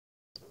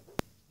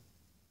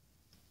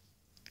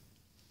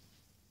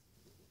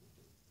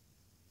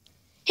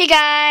Hey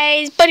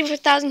guys,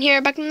 Buddy4000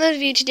 here, back in another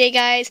video today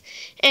guys,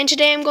 and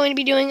today I'm going to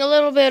be doing a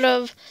little bit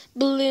of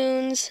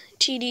Balloons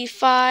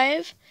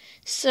TD5,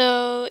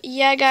 so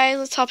yeah guys,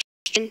 let's hop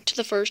into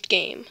the first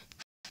game.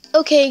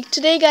 Okay,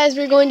 today guys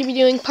we're going to be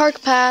doing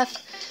Park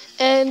Path,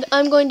 and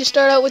I'm going to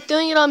start out with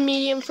doing it on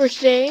medium for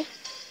today,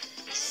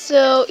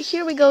 so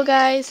here we go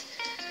guys,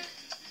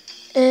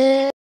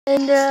 and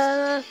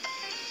I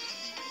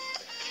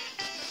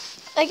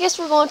guess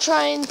we're going to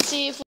try and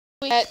see if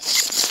we get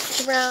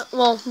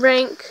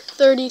rank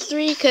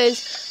 33,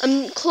 because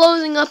I'm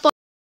closing up on.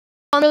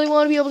 I really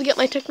want to be able to get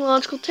my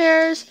technological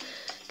terrors,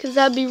 because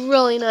that'd be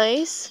really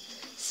nice.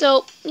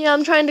 So yeah,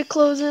 I'm trying to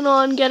close in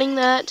on getting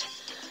that.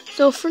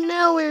 So for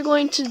now, we're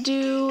going to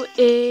do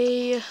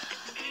a.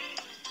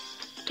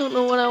 Don't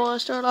know what I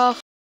want to start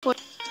off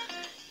with.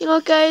 You know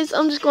what, guys?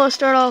 I'm just going to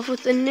start off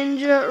with the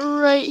ninja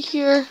right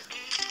here.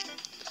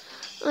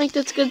 I think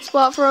that's a good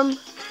spot for him.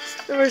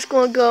 And we're just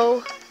going to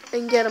go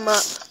and get him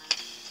up.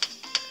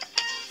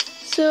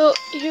 So,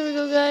 here we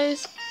go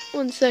guys.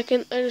 1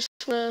 second, I just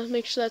want to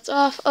make sure that's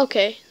off.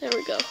 Okay, there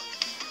we go.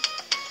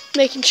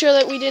 Making sure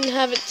that we didn't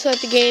have it so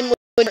that the game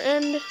would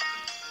end.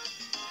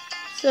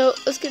 So,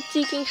 let's get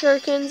Seeking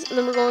Shurikens, and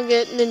then we're going to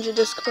get Ninja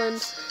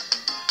Discipline.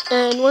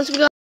 And once we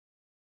got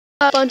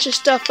a bunch of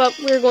stuff up,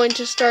 we're going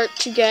to start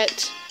to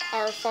get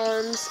our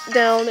farms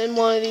down in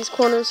one of these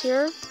corners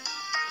here.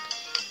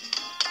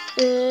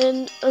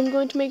 And I'm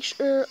going to make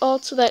sure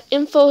also that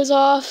info is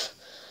off.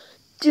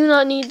 Do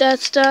not need that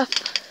stuff.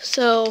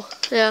 So,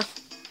 yeah.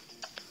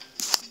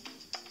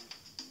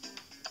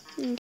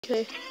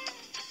 Okay.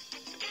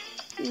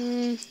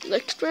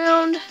 Next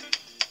round.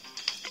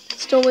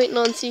 Still waiting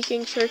on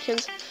Seeking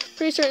Shurikens.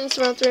 Pretty certain it's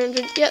around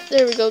 300. Yep,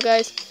 there we go,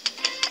 guys.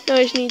 Now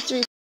I just need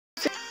 3.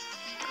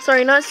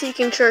 Sorry, not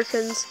Seeking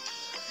Shurikens.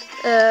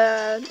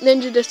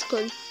 Ninja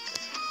Discipline.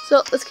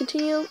 So, let's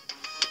continue.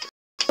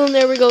 And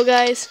there we go,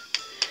 guys.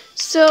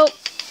 So,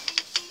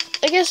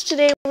 I guess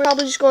today we're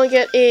probably just going to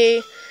get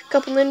a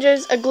couple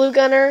ninjas, a glue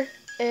gunner,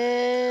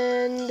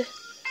 and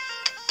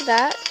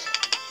that.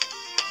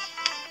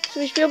 So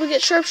we should be able to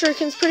get sharp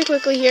shurikens pretty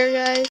quickly here,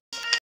 guys.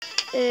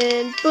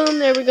 And boom,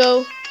 there we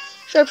go.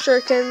 Sharp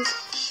shurikens.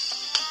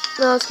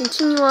 Now let's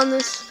continue on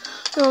this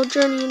little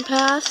journey and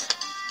path.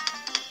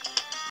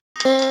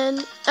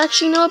 And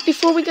actually, you know what?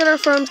 Before we get our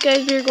farms,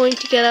 guys, we are going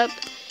to get up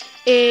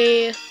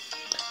a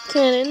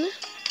cannon.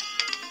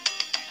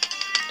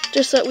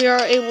 Just so that we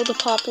are able to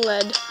pop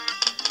lead.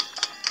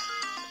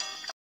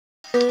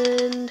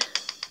 And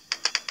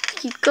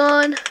keep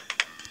going.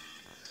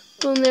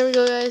 Boom, there we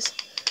go, guys.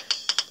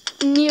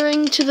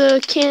 Nearing to the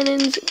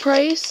cannon's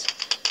price.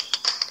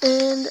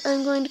 And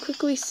I'm going to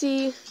quickly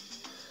see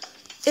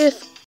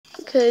if,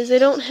 because I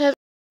don't have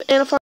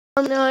banana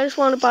farmer now, I just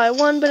want to buy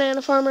one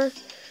banana farmer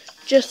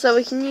just so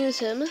we can use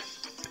him.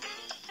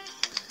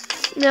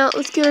 Now,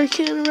 let's get our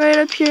cannon right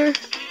up here.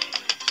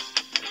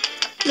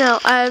 Now,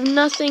 I have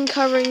nothing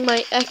covering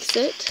my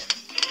exit.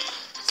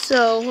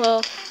 So,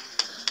 well,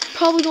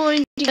 probably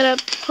going to get up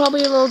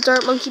probably a little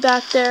dart monkey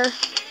back there.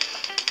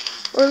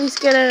 Or at least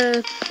get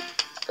a,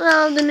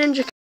 well, the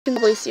ninja can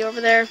probably see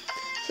over there. So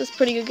that's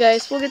pretty good,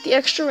 guys. We'll get the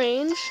extra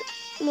range.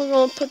 And we're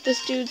going to put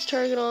this dude's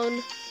target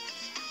on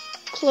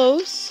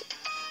close.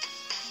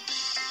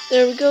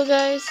 There we go,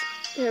 guys.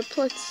 Here,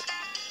 let's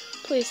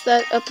place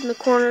that up in the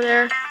corner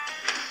there.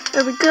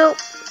 There we go.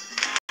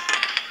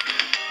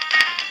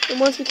 And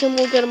once we can,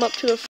 we'll get him up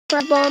to a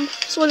frag bomb.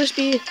 So we'll just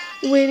be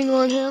waiting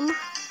on him.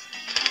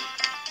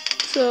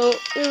 So,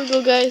 here we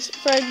go, guys.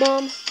 Frag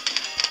bomb.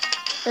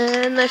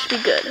 And that should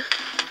be good.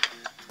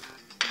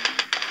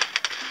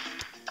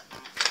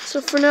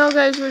 So for now,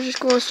 guys, we're just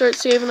going to start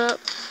saving up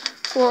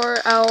for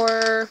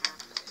our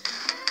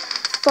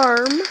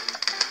farm.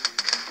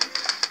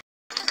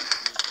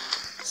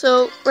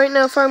 So, right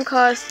now, farm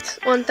costs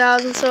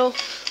 1,000, so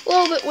a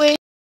little bit way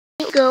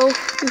to go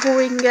before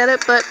we can get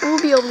it, but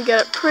we'll be able to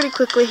get it pretty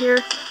quickly here.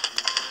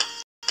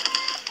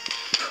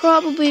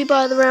 Probably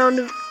by the round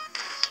of,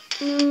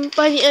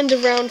 by the end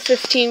of round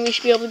 15, we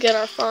should be able to get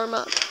our farm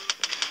up.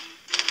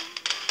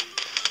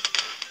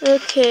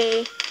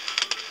 Okay.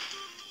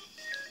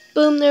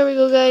 Boom, there we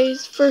go,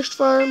 guys. First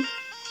farm.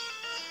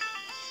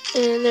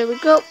 And there we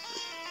go.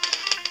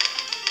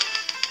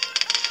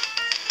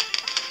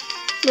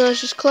 Now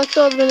let's just collect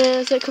all the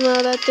bananas that come out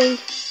of that thing.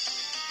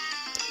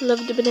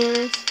 Love the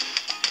bananas.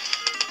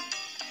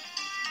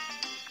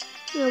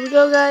 There we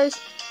go, guys.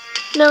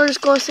 Now we're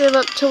just going to save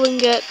up till we can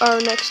get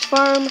our next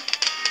farm.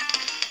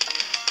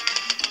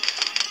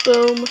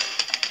 Boom.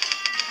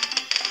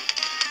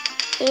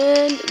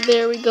 And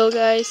there we go,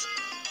 guys.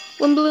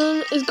 One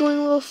balloon is going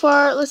a little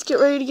far. Let's get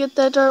ready to get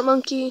that dart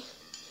monkey.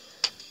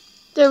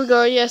 There we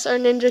go. Yes, our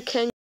ninja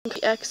can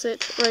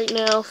exit right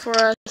now for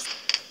us.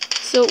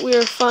 So we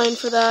are fine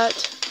for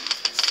that.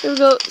 There we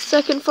go.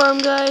 Second farm,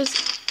 guys.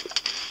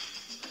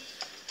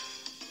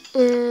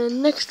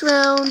 And next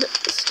round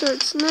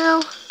starts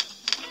now.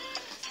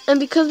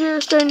 And because we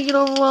are starting to get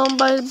overwhelmed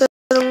by the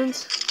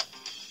balloons.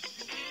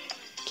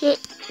 Okay,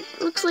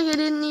 looks like I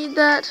didn't need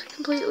that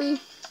completely.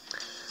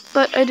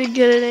 But I did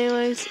get it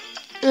anyways.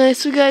 Alright,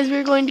 so guys,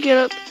 we're going to get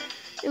up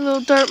a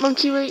little dart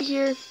monkey right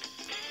here.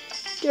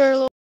 Get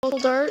our little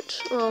dart.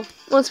 Well,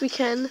 once we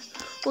can,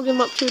 we'll get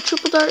him up to a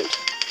triple dart.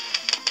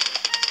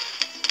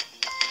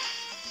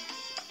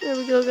 There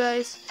we go,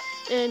 guys.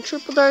 And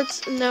triple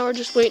darts, and now we're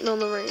just waiting on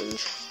the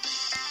range.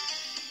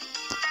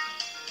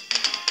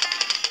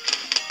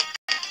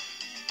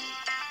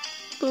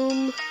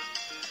 Boom.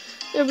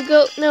 There we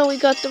go. Now we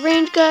got the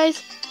range,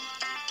 guys.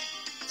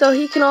 So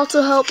he can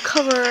also help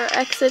cover our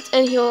exits,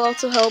 and he'll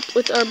also help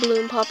with our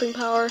balloon popping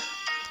power.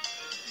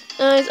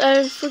 Guys,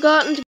 I've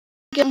forgotten to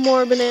get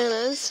more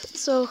bananas,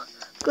 so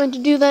I'm going to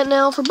do that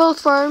now for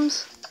both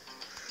farms.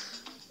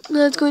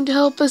 That's going to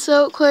help us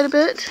out quite a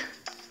bit.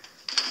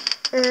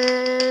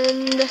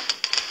 And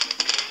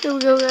there we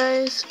go,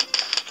 guys.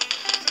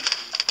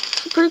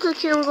 So pretty quick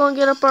here, we're going to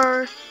get up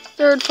our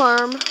third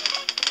farm.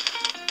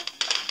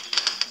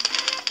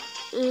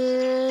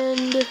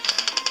 And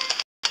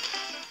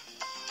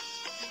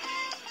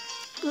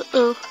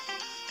boom.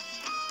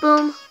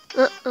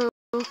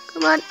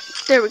 Come on.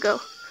 There we go.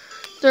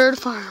 Third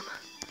farm.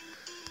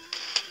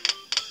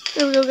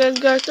 There we go, guys. We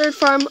got our third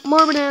farm.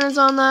 More bananas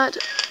on that.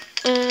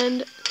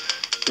 And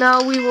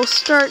now we will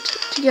start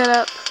to get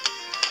up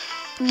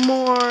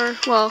more,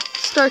 well,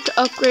 start to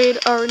upgrade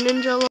our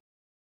ninja.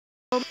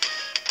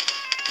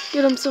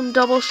 Get him some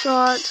double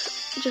shot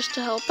just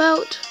to help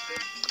out.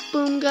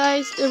 Boom,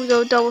 guys. There we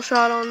go. Double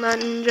shot on that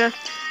ninja.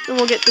 And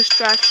we'll get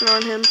distraction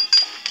on him.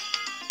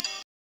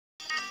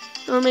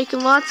 We're making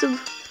lots of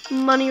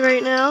money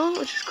right now,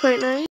 which is quite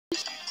nice.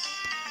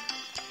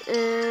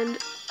 And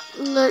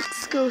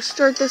let's go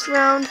start this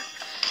round.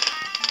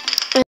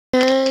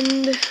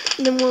 And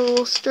then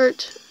we'll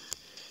start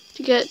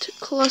to get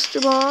cluster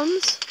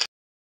bombs.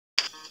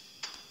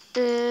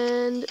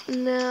 And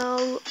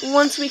now,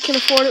 once we can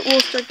afford it, we'll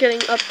start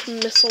getting up to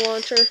missile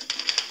launcher.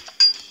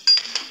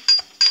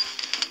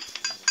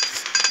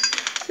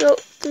 So,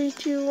 3,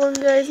 2, 1,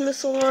 guys,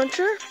 missile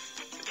launcher.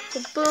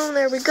 So, boom,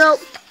 there we go.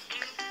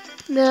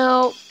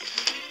 Now,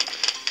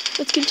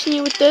 let's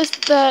continue with this.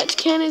 That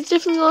cannon is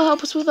definitely going to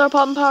help us with our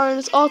popping power, and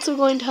it's also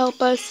going to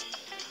help us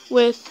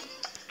with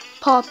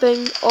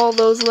popping all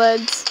those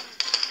leads.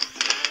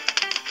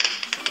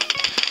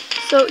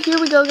 So, here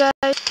we go,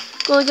 guys.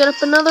 Going to get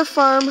up another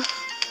farm,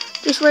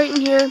 just right in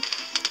here.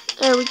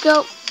 There we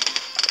go.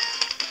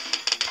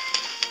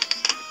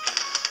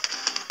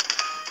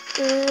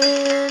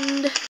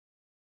 And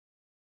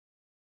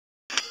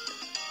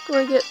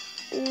going to get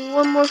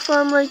one more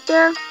farm right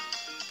there.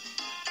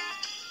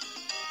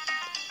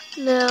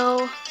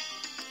 Now,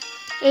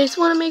 I just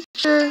want to make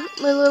sure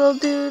my little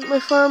dude, my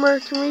farmer,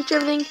 can reach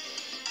everything.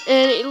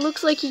 And it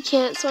looks like he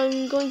can't, so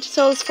I'm going to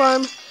sell this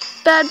farm.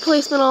 Bad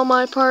placement on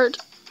my part.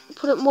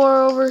 Put it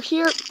more over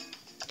here.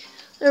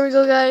 There we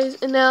go,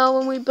 guys. And now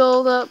when we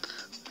build up,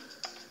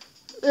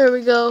 there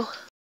we go.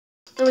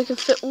 And we can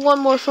fit one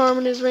more farm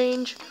in his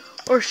range,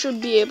 or should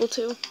be able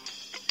to.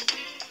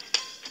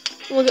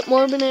 We'll get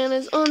more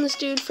bananas on this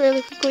dude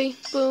fairly quickly.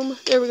 Boom.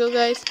 There we go,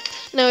 guys.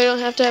 Now we don't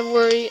have to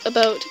worry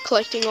about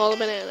collecting all the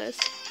bananas.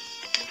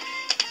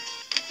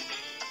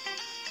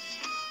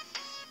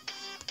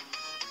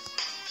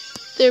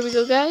 There we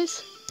go,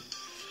 guys.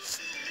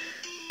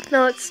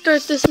 Now let's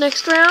start this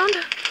next round.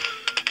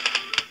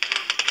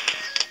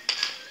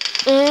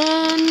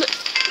 And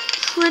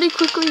pretty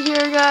quickly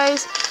here,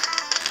 guys.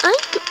 I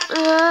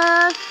don't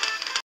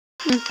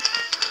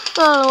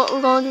know what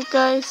we're going to do,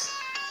 guys.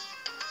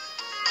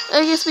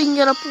 I guess we can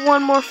get up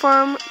one more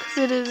farm because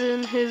it is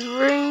in his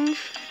range.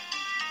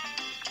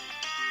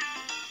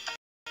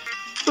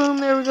 Boom,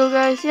 there we go,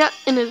 guys. Yeah,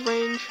 in his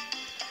range.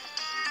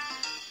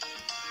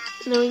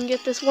 And then we can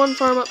get this one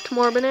farm up to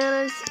more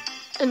bananas.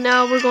 And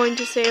now we're going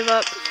to save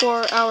up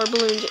for our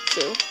balloon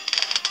jitsu.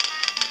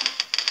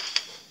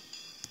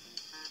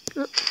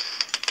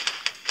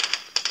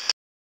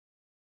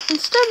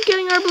 Instead of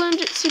getting our balloon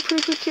jitsu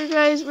pretty quick here,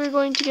 guys, we're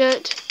going to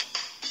get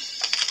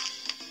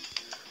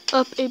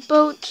up a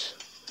boat.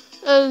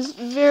 That is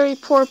very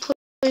poor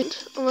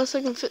placement, unless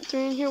I can fit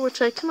 3 in here,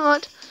 which I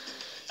cannot.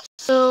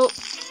 So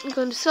I'm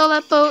going to sell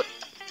that boat,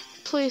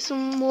 place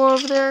some more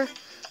over there,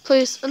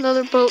 place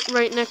another boat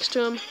right next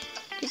to him,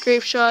 get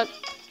grape shot,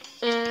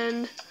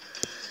 and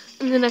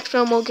in the next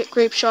round we'll get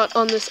grape shot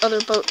on this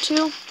other boat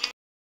too.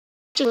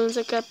 Balloons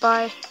that get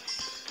by.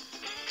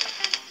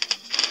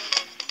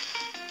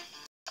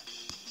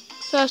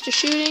 Faster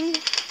shooting,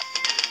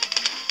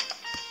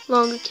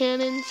 longer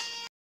cannons,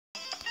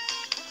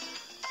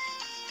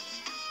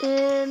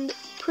 and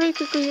pretty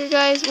quickly here,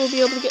 guys, we'll be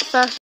able to get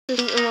faster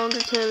shooting and longer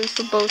cannons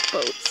for both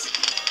boats.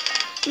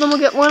 And then we'll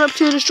get one up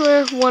to a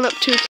destroyer, one up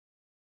to a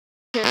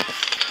cannon.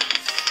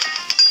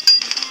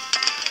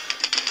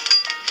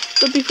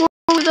 But before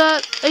we do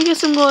that, I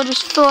guess I'm going to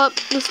just fill up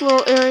this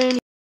little area and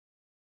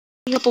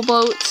a couple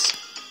boats.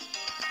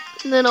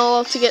 And then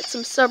I'll have to get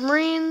some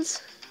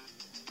submarines.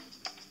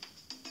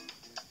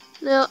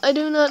 Now, I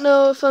do not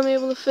know if I'm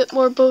able to fit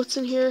more boats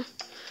in here.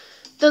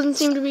 Doesn't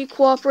seem to be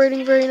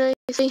cooperating very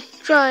nicely.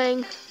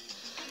 Trying,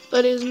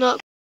 but it is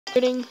not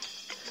cooperating.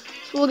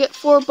 So we'll get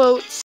 4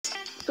 boats.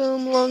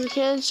 Boom, longer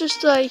cannons, just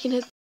so I can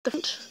hit the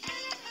front.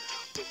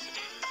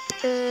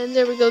 And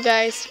there we go,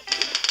 guys.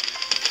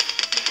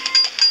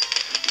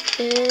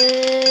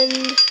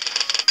 And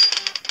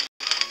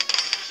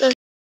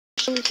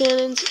the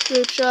cannons,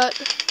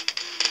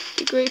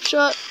 grape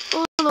shot,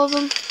 oh, all of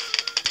them.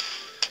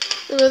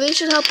 Anyway, they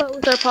should help out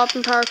with our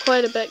popping power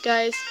quite a bit,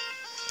 guys.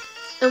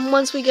 And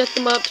once we get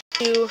them up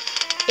to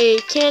a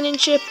cannon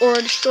ship or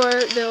a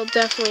destroyer, they'll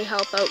definitely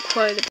help out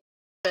quite a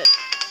bit.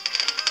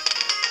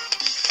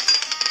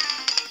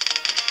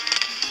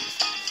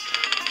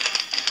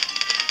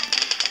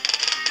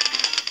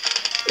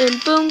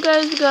 And boom,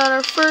 guys, we got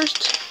our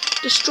first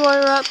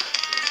destroyer up.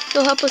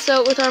 They'll help us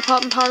out with our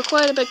popping power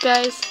quite a bit,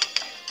 guys.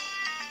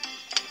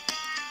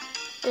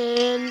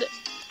 And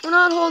we're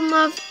not holding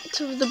up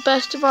to the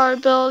best of our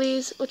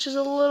abilities, which is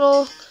a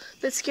little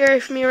bit scary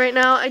for me right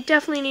now. I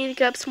definitely need to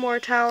get up some more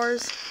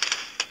towers.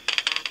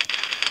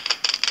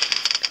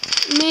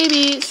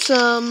 Maybe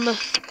some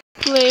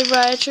wave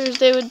rioters,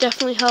 they would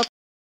definitely help.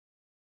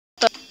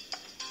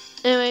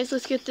 Anyways,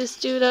 let's get this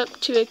dude up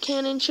to a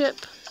cannon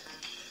ship.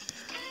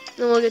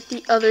 Then we'll get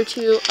the other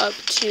two up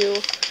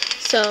to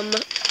some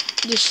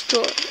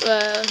destroyers.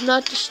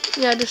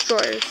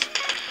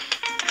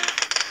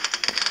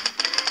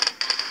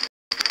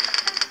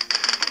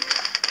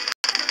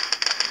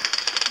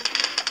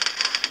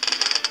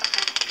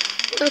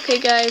 Okay,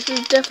 guys,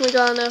 we've definitely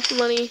got enough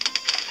money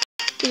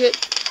to get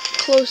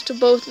close to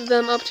both of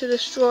them up to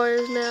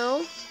destroyers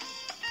now.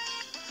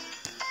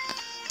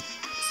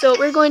 So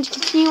we're going to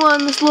continue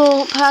on this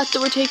little path that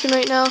we're taking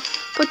right now.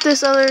 Put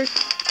this other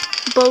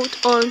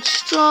boat on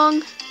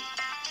strong,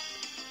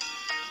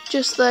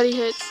 just so that he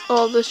hits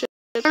all the ships.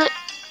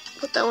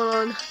 Put that one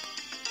on.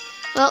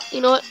 Well,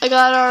 you know what? I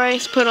got it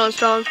alright. Put it on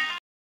strong.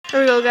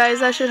 There we go, guys.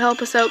 That should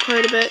help us out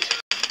quite a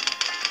bit.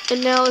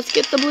 And now let's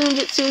get the balloon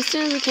jitsu as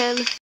soon as we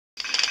can.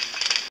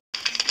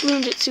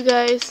 Balloon jitsu,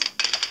 guys.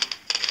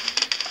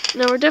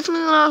 Now we're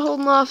definitely not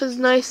holding off as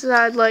nice as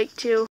I'd like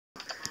to.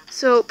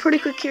 So pretty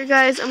quick here,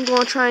 guys. I'm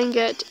going to try and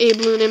get a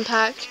balloon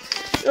impact.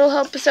 It'll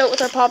help us out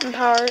with our popping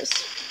powers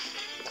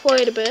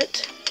quite a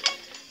bit,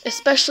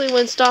 especially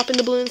when stopping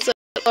the balloons so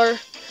our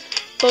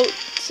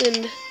boats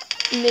and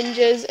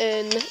ninjas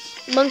and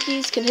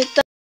monkeys can hit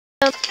them,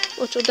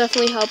 which will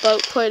definitely help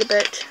out quite a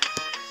bit.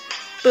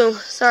 Boom.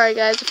 Sorry,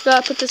 guys. I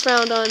forgot to put this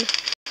round on.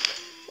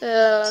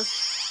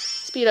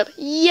 Speed up.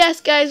 Yes,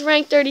 guys,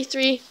 rank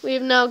 33.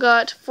 We've now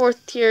got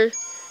 4th tier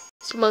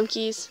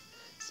monkeys.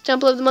 It's the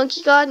Temple of the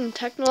Monkey God and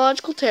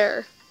Technological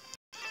Terror.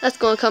 That's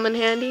going to come in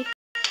handy.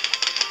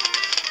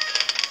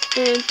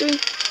 And 3,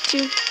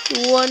 2,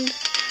 1,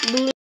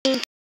 balloon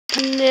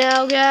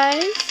now,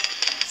 guys.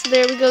 So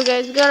there we go,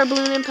 guys. We got our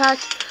balloon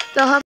impact.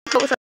 They'll help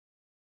out with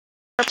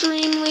our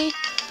extremely.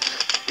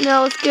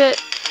 Now let's get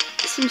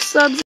some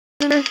subs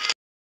in there.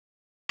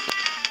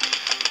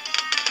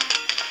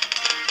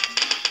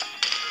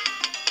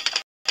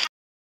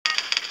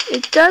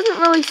 It doesn't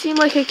really seem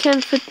like I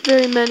can fit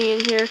very many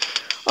in here.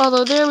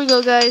 Although, there we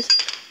go, guys.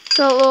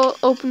 Got a little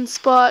open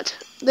spot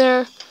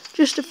there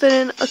just to fit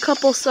in a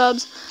couple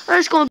subs. I'm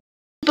just going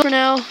to for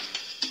now.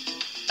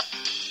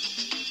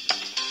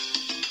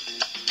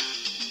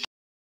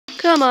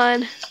 Come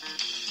on.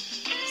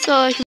 So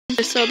I can put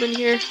a sub in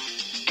here.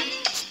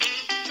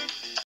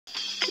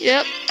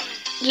 Yep.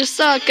 Just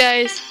saw it,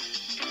 guys.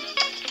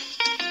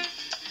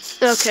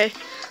 Okay.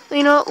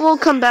 You know, we'll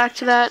come back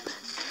to that.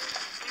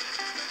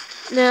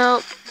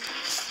 Now,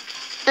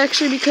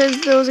 actually,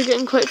 because those are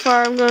getting quite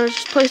far, I'm going to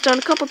just place down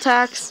a couple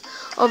tacks,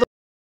 although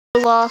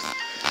off.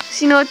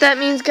 So you know what that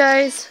means,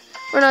 guys?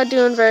 We're not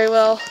doing very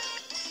well.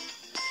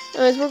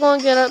 Anyways, we're going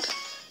to get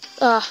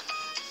up.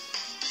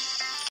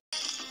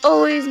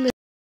 Always miss.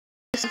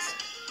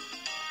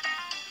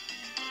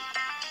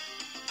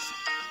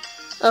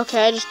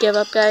 Okay, I just give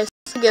up, guys.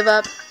 Give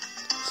up.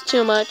 It's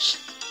too much.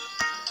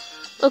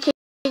 Okay,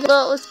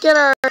 well, let's get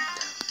our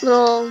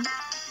little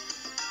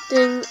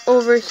thing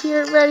over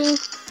here ready.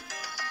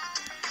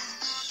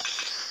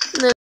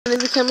 And then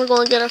as we can, we're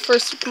going to get our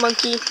first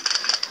monkey.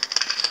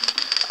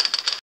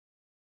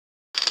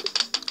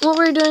 What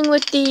we're doing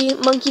with the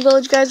monkey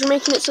village, guys, we're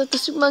making it so that the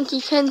super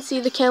monkey can see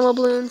the camo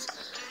balloons,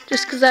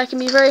 just because that can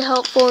be very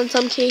helpful in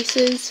some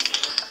cases.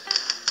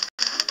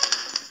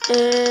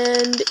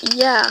 And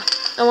yeah,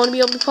 I want to be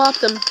able to pop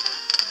them.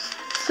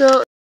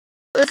 So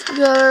let's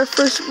get our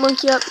first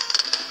monkey up.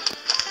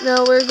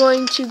 Now we're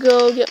going to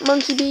go get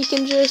Monkey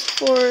Beacon just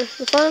for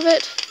the fun of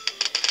it,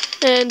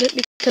 and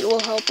because it will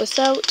help us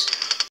out.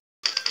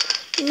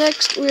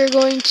 Next, we are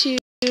going to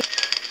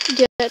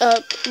get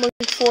up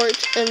Monkey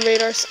Fort and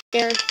Radar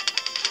Scanner.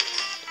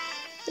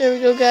 There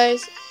we go,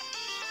 guys.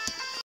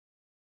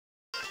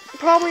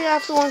 Probably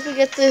after once we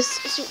get this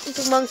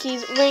Super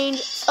Monkey's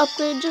range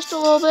upgrade just a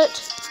little bit,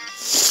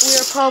 we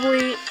are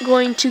probably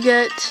going to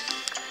get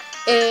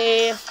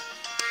a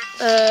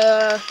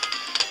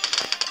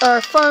our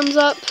farms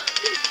up.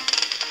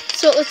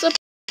 So let's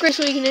upgrade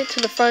so we can hit to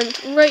the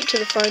front, right to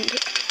the front.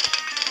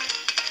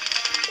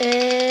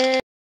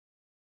 And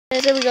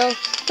there we go.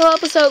 He'll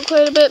help us out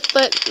quite a bit,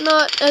 but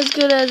not as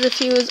good as if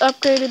he was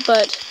upgraded,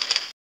 but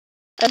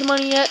I have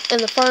money yet,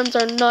 and the farms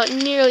are not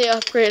nearly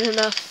upgraded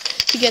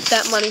enough to get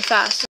that money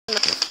fast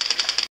enough.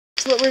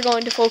 That's what we're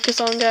going to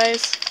focus on,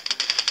 guys.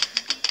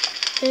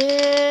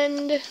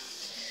 And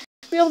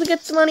be able to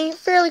get some money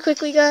fairly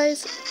quickly,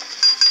 guys.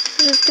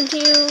 Just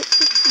continue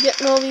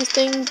getting all these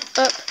things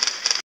up.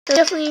 I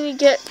definitely need to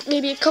get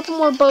maybe a couple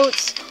more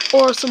boats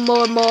or some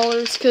more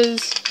maulers,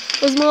 because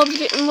those mobs are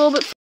getting a little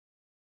bit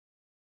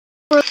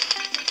further.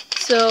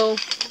 So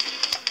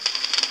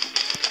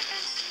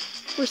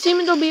we're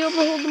seeming to be able to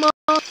hold them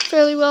off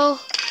fairly well,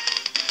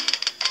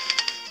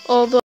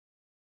 although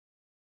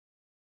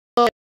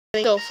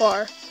so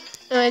far.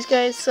 Anyways,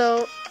 guys,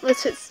 so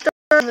let's hit start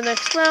on the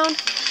next round.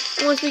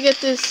 And once we get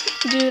this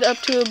dude up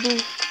to a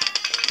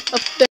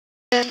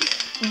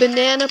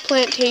banana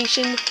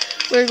plantation,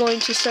 we're going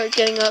to start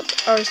getting up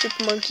our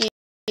super monkey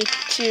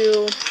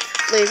to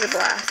laser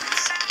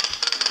blasts.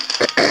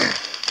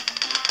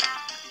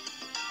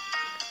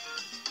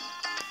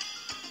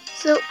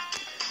 So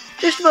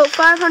just about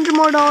 $500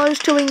 more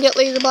till we can get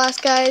laser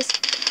blast, guys.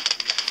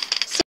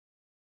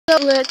 So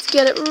let's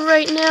get it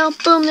right now.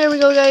 Boom, there we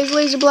go, guys.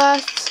 Laser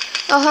blasts.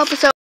 That'll help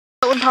us out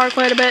with power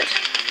quite a bit.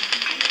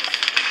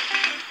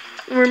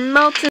 We're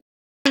melting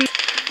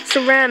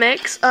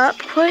ceramics up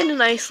quite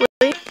nicely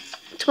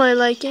to my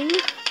liking,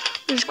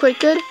 which is quite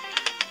good.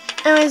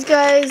 Anyways,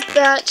 guys,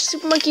 that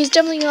super monkey is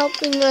definitely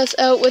helping us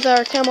out with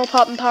our camo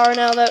popping power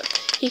now that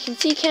he can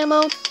see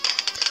camo.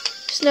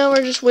 So now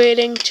we're just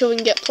waiting till we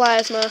can get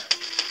plasma.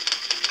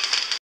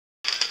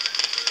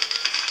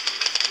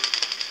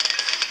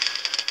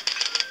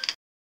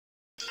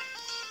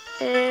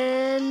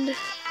 And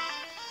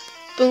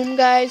boom,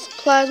 guys,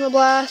 plasma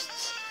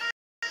blasts.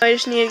 I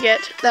just need to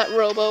get that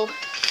robo.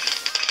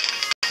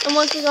 And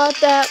once we got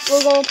that,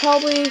 we're going to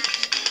probably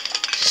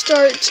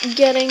start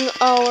getting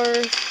our...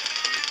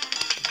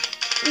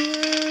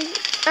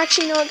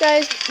 actually, you know what,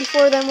 guys?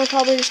 Before then, we're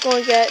probably just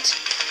going to get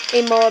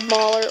a mod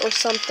mauler or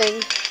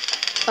something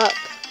up.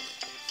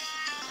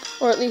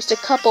 Or at least a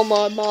couple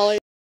mod maulers.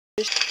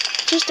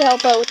 Just to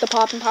help out with the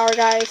popping power,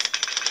 guys.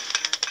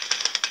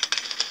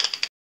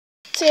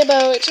 Say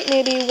about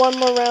maybe one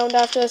more round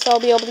after this, I'll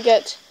be able to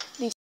get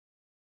these.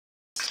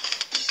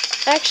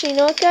 Actually, you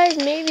know what, guys?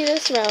 Maybe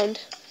this round.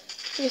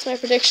 I guess my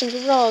predictions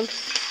were wrong.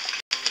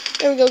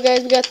 There we go,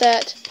 guys. We got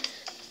that.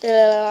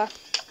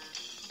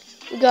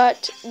 We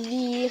got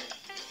the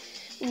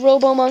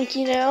Robo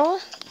Monkey now.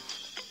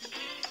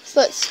 So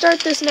let's start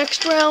this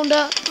next round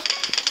up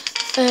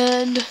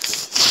and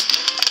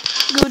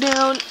go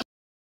down.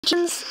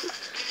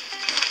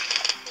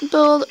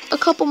 Build a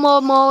couple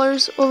mod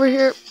maulers over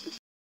here.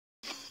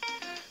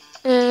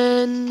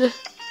 And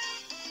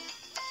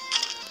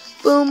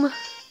boom,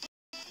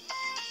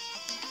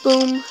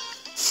 boom,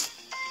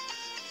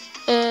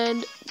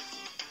 and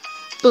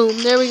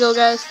boom. There we go,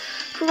 guys.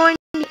 We're going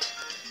to get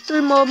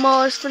 3 mod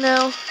maulers for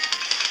now.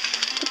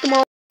 Put them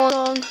all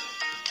along.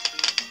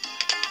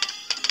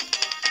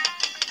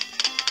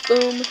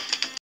 Boom.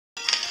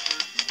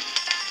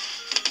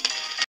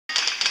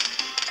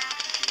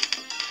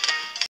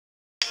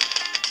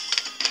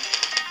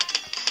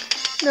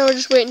 Now we're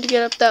just waiting to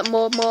get up that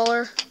mod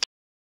mauler.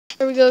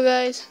 There we go,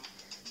 guys.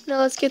 Now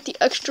let's get the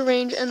extra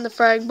range and the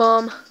frag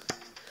bomb.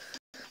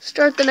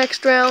 Start the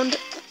next round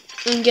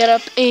and get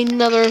up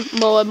another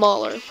mod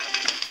mauler.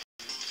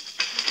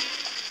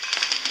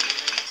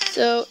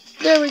 So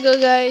there we go,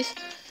 guys.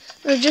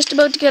 We're just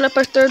about to get up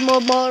our 3rd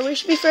mod mauler. We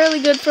should be fairly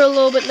good for a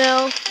little bit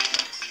now.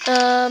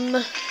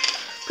 We're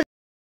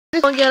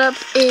gonna get up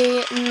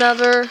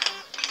another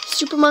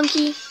super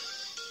monkey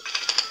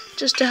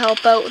just to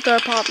help out with our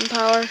popping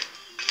power.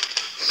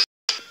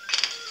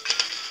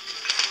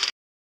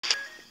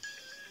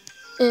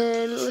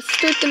 And let's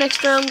start the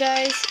next round,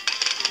 guys.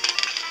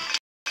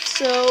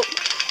 So,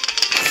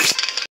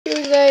 here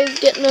we go, guys,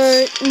 getting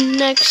our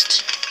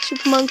next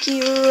super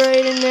monkey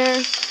right in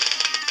there.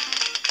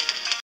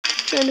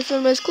 Trying to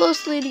film as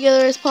closely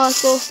together as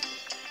possible.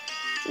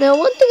 Now,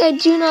 one thing I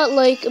do not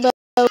like about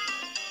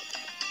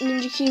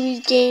Ninja Kiwi's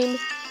game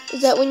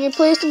is that when you're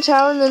placed in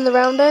tower and then the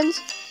round ends,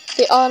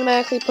 they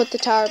automatically put the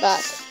tower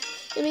back.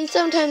 I mean,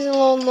 sometimes it's a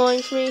little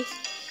annoying for me.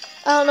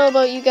 I don't know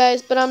about you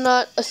guys, but I'm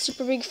not a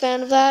super big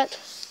fan of that.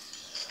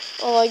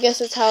 Oh, I guess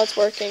that's how it's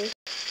working.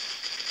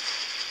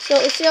 So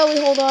let's see how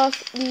we hold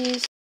off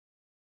these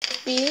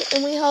B,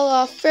 and we held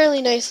off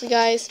fairly nicely,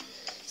 guys.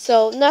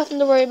 So nothing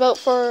to worry about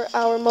for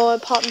our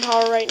mod popping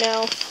power right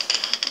now.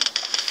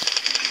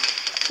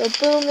 So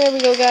boom, there we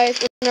go, guys.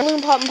 Our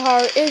balloon popping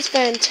power is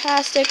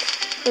fantastic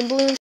when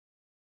balloons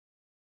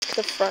to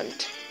the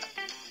front.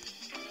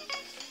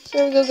 So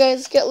there we go, guys.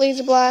 Let's get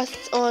laser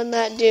blasts on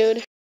that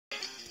dude.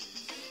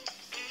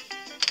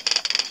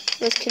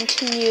 Let's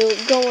continue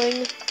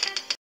going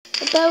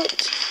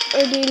about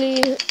our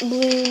daily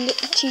balloon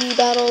TD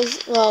battles.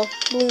 Well,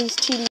 balloons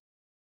TD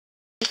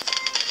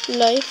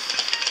life.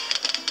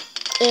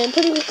 And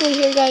pretty quickly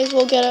here, guys,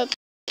 we'll get up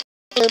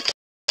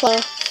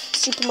our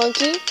super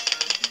monkey.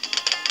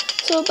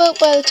 So about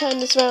by the time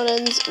this round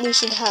ends, we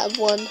should have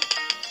one.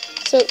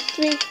 So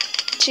 3,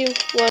 2,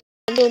 1,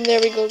 boom, there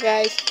we go,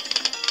 guys.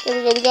 There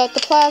we go, we got the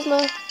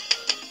plasma.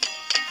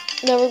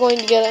 Now we're going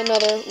to get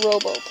another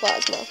Robo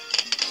Plasma.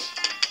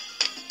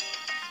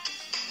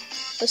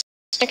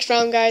 Next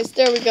round, guys.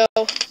 There we go.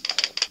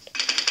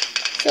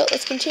 So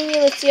let's continue.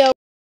 Let's see how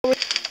we're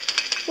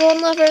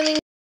left everything.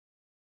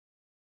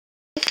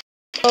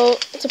 So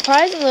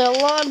surprisingly, a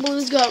lot of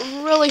blues got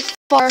really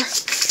far.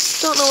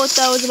 Don't know what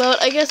that was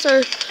about. I guess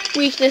our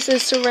weakness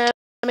is ceramic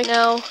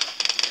now.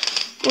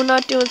 We're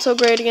not doing so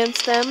great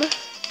against them.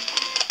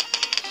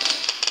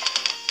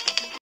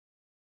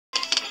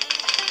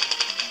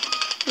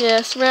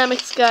 Yeah,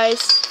 ceramics, guys.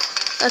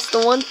 That's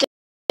the one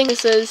thing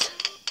this is.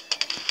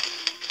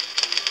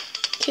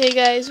 Okay,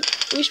 guys,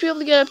 we should be able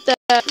to get up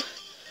that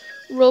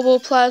Robo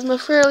Plasma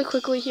fairly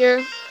quickly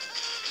here.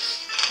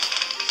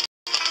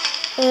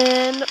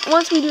 And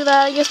once we do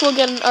that, I guess we'll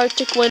get an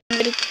Arctic Wind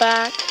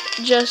back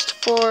just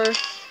for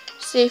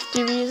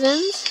safety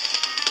reasons.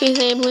 In case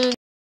any balloons.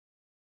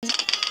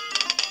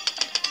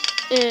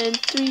 And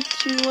 3,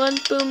 2, 1,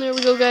 boom, there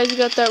we go, guys. We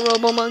got that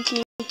Robo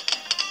Monkey.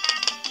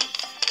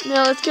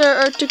 Now let's get our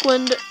Arctic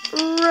Wind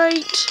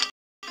right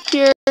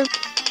here.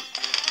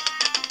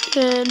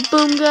 And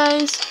boom,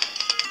 guys.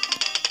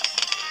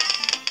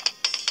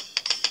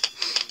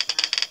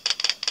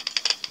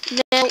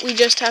 Now we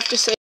just have to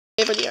save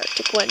for the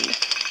Arctic Wind.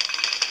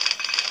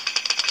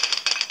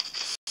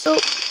 So,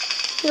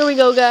 here we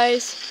go,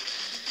 guys.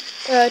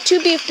 2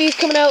 BFBs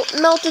coming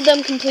out, melted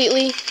them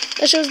completely.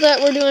 That shows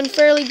that we're doing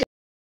fairly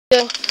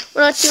good.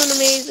 We're not doing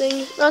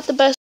amazing, not the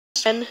best,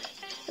 and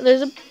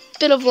there's a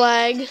bit of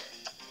lag.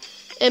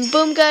 And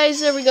boom, guys,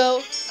 there we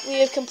go.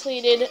 We have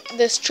completed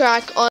this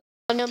track on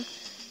him.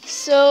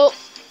 So,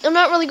 I'm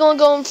not really going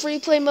to go in free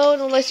play mode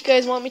unless you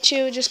guys want me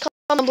to. Just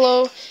comment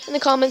below in the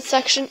comments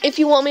section if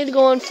you want me to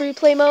go on free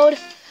play mode.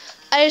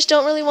 I just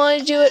don't really want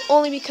to do it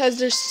only because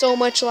there's so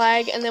much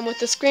lag, and then with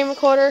the screen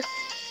recorder,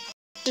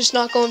 it's just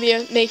not going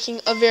to be making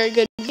a very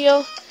good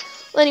video.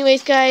 Well,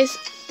 anyways, guys,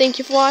 thank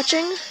you for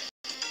watching.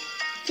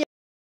 If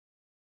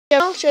you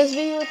want to share this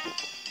video with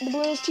the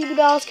Balloons TD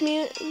Battles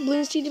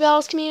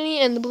community,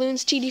 and the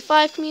Balloons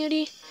TD5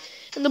 community,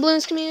 and the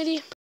Balloons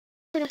community.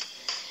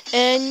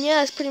 And yeah,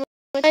 that's pretty much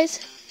it, guys.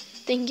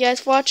 Thank you guys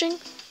for watching.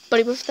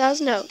 Buddy Boo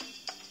 1000 out.